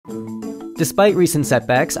Despite recent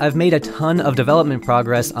setbacks, I've made a ton of development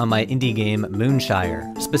progress on my indie game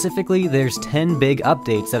MOONSHIRE. Specifically, there's 10 big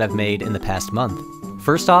updates that I've made in the past month.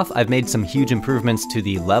 First off, I've made some huge improvements to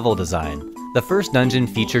the level design. The first dungeon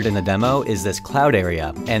featured in the demo is this cloud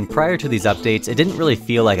area, and prior to these updates, it didn't really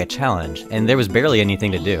feel like a challenge, and there was barely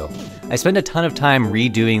anything to do. I spent a ton of time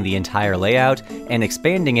redoing the entire layout and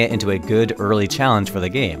expanding it into a good early challenge for the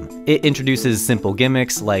game. It introduces simple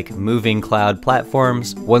gimmicks like moving cloud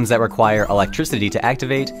platforms, ones that require electricity to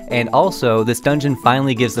activate, and also this dungeon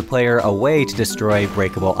finally gives the player a way to destroy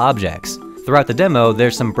breakable objects. Throughout the demo,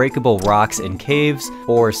 there's some breakable rocks in caves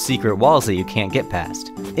or secret walls that you can't get past.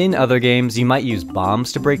 In other games, you might use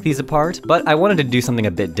bombs to break these apart, but I wanted to do something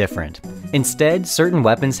a bit different. Instead, certain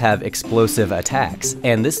weapons have explosive attacks,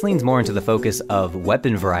 and this leans more into the focus of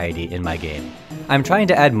weapon variety in my game. I'm trying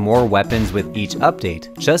to add more weapons with each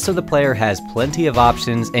update, just so the player has plenty of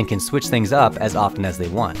options and can switch things up as often as they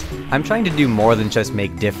want. I'm trying to do more than just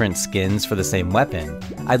make different skins for the same weapon.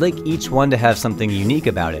 I'd like each one to have something unique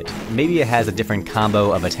about it. Maybe it has a different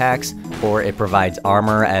combo of attacks, or it provides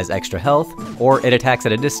armor as extra health, or it attacks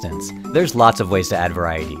at a distance. There's lots of ways to add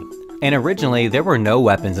variety. And originally, there were no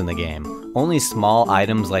weapons in the game, only small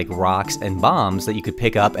items like rocks and bombs that you could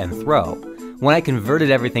pick up and throw. When I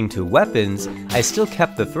converted everything to weapons, I still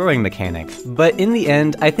kept the throwing mechanic, but in the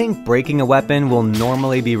end, I think breaking a weapon will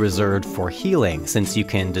normally be reserved for healing, since you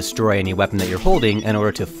can destroy any weapon that you're holding in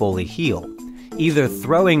order to fully heal. Either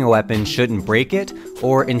throwing a weapon shouldn't break it,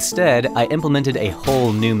 or instead, I implemented a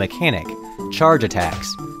whole new mechanic: charge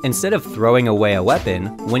attacks. Instead of throwing away a weapon,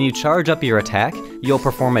 when you charge up your attack, you'll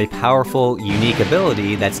perform a powerful, unique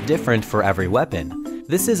ability that's different for every weapon.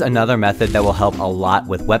 This is another method that will help a lot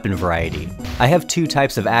with weapon variety. I have two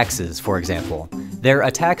types of axes, for example. Their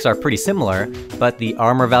attacks are pretty similar, but the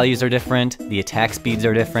armor values are different, the attack speeds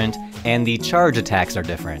are different, and the charge attacks are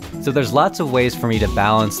different. So there's lots of ways for me to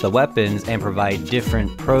balance the weapons and provide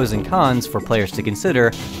different pros and cons for players to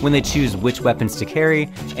consider when they choose which weapons to carry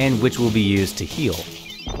and which will be used to heal.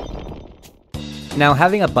 Now,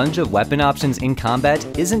 having a bunch of weapon options in combat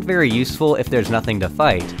isn't very useful if there's nothing to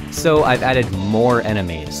fight, so I've added more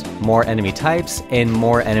enemy types, and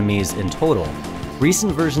more enemies in total.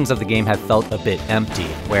 Recent versions of the game have felt a bit empty,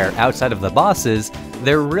 where outside of the bosses,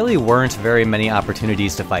 there really weren't very many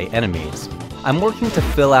opportunities to fight enemies. I'm working to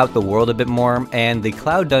fill out the world a bit more, and the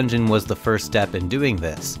Cloud Dungeon was the first step in doing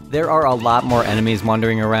this. There are a lot more enemies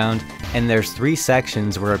wandering around, and there's 3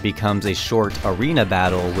 sections where it becomes a short arena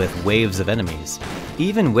battle with waves of enemies.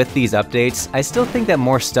 Even with these updates, I still think that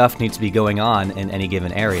more stuff needs to be going on in any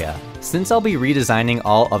given area. Since I'll be redesigning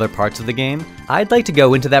all other parts of the game, I'd like to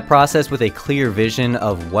go into that process with a clear vision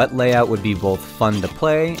of what layout would be both fun to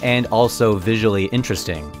play and also visually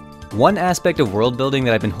interesting. One aspect of world building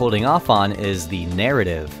that I've been holding off on is the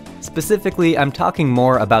narrative. Specifically, I'm talking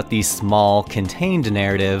more about the small, contained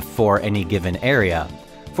narrative for any given area.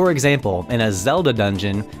 For example, in a Zelda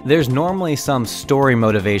dungeon, there's normally some story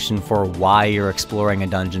motivation for why you're exploring a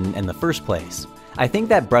dungeon in the first place. I think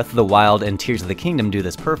that Breath of the Wild and Tears of the Kingdom do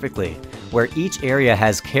this perfectly, where each area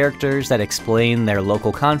has characters that explain their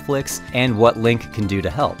local conflicts and what Link can do to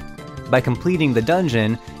help. By completing the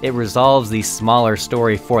dungeon, it resolves the smaller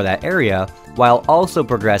story for that area, while also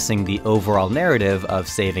progressing the overall narrative of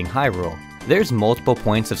saving Hyrule. There's multiple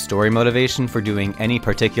points of story motivation for doing any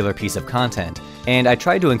particular piece of content, and I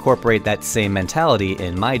tried to incorporate that same mentality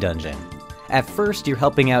in my dungeon. At first, you're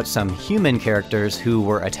helping out some human characters who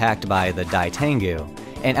were attacked by the Dai Tengu,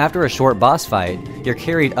 and after a short boss fight, you're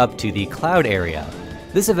carried up to the cloud area.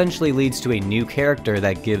 This eventually leads to a new character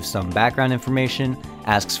that gives some background information,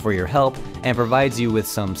 asks for your help, and provides you with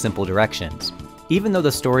some simple directions. Even though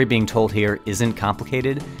the story being told here isn't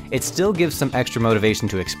complicated, it still gives some extra motivation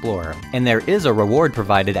to explore, and there is a reward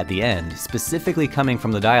provided at the end, specifically coming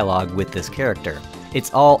from the dialogue with this character.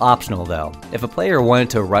 It's all optional though. If a player wanted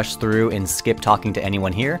to rush through and skip talking to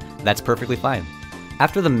anyone here, that's perfectly fine.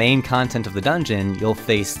 After the main content of the dungeon, you'll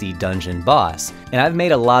face the dungeon boss, and I've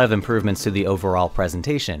made a lot of improvements to the overall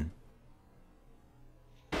presentation.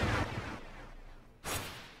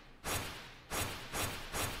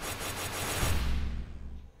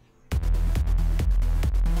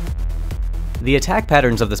 The attack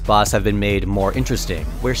patterns of this boss have been made more interesting,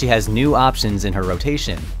 where she has new options in her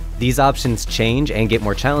rotation. These options change and get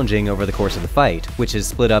more challenging over the course of the fight, which is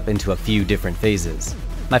split up into a few different phases.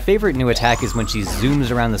 My favorite new attack is when she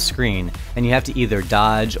zooms around the screen and you have to either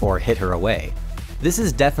dodge or hit her away. This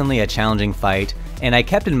is definitely a challenging fight, and I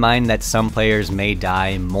kept in mind that some players may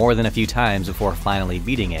die more than a few times before finally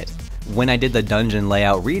beating it. When I did the dungeon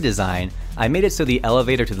layout redesign, I made it so the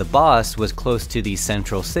elevator to the boss was close to the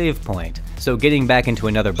central save point, so getting back into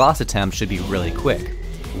another boss attempt should be really quick.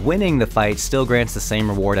 Winning the fight still grants the same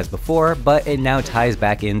reward as before, but it now ties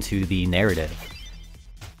back into the narrative.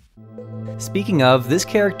 Speaking of, this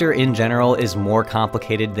character in general is more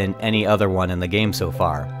complicated than any other one in the game so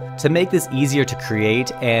far. To make this easier to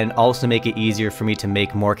create, and also make it easier for me to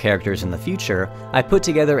make more characters in the future, I put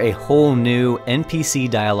together a whole new NPC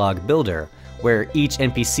dialogue builder, where each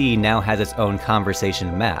NPC now has its own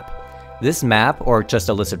conversation map. This map, or just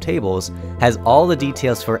a list of tables, has all the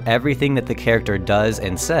details for everything that the character does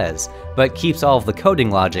and says, but keeps all of the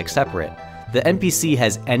coding logic separate. The NPC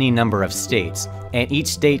has any number of states, and each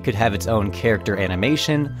state could have its own character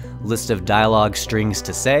animation, list of dialogue strings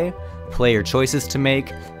to say, player choices to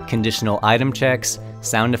make, conditional item checks,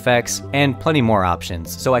 sound effects, and plenty more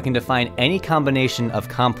options, so I can define any combination of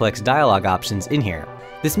complex dialogue options in here.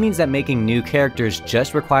 This means that making new characters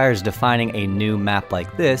just requires defining a new map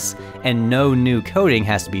like this, and no new coding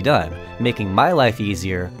has to be done, making my life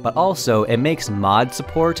easier, but also it makes mod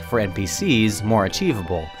support for NPCs more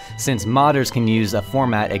achievable, since modders can use a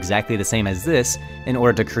format exactly the same as this in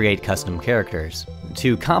order to create custom characters.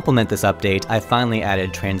 To complement this update, I finally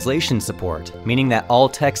added translation support, meaning that all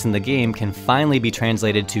text in the game can finally be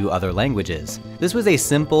translated to other languages. This was a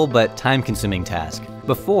simple but time-consuming task.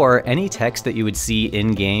 Before, any text that you would see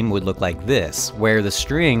in-game would look like this, where the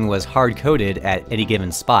string was hard-coded at any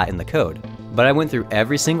given spot in the code. But I went through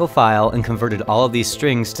every single file and converted all of these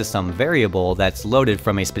strings to some variable that's loaded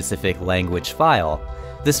from a specific language file.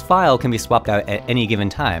 This file can be swapped out at any given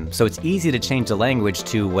time, so it's easy to change the language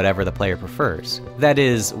to whatever the player prefers. That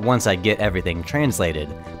is, once I get everything translated.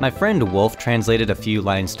 My friend Wolf translated a few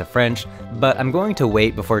lines to French, but I'm going to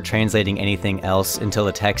wait before translating anything else until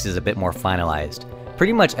the text is a bit more finalized.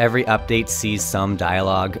 Pretty much every update sees some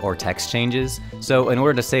dialogue or text changes, so in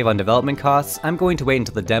order to save on development costs, I'm going to wait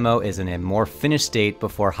until the demo is in a more finished state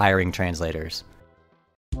before hiring translators.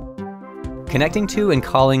 Connecting to and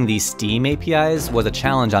calling the Steam APIs was a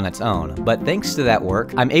challenge on its own, but thanks to that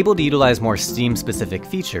work, I'm able to utilize more Steam-specific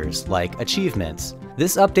features, like achievements.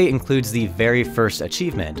 This update includes the very first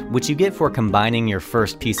achievement, which you get for combining your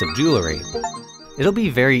first piece of jewelry. It'll be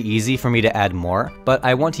very easy for me to add more, but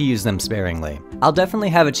I want to use them sparingly. I'll definitely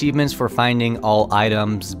have achievements for finding all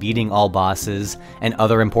items, beating all bosses, and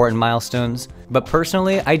other important milestones, but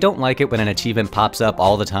personally, I don't like it when an achievement pops up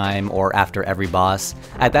all the time or after every boss.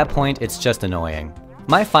 At that point, it's just annoying.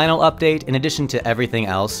 My final update, in addition to everything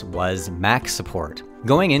else, was Mac support.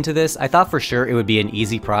 Going into this, I thought for sure it would be an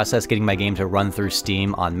easy process getting my game to run through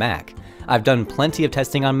Steam on Mac. I've done plenty of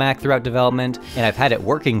testing on Mac throughout development, and I've had it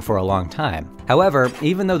working for a long time. However,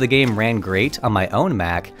 even though the game ran great on my own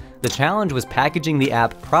Mac, the challenge was packaging the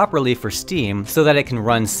app properly for Steam so that it can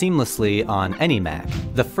run seamlessly on any Mac.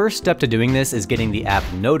 The first step to doing this is getting the app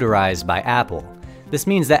notarized by Apple. This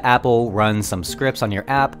means that Apple runs some scripts on your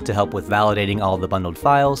app to help with validating all the bundled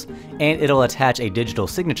files, and it'll attach a digital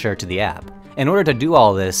signature to the app. In order to do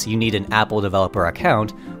all this, you need an Apple developer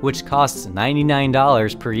account, which costs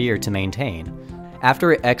 $99 per year to maintain.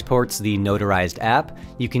 After it exports the notarized app,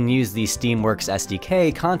 you can use the Steamworks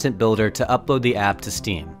SDK content builder to upload the app to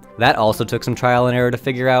Steam. That also took some trial and error to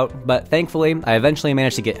figure out, but thankfully, I eventually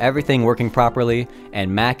managed to get everything working properly,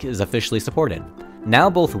 and Mac is officially supported. Now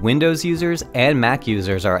both Windows users and Mac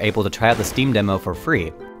users are able to try out the Steam demo for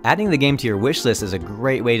free. Adding the game to your wishlist is a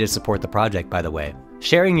great way to support the project, by the way.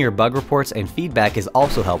 Sharing your bug reports and feedback is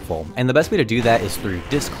also helpful, and the best way to do that is through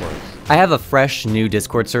Discord. I have a fresh new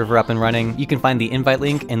Discord server up and running. You can find the invite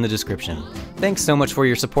link in the description. Thanks so much for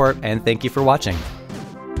your support, and thank you for watching.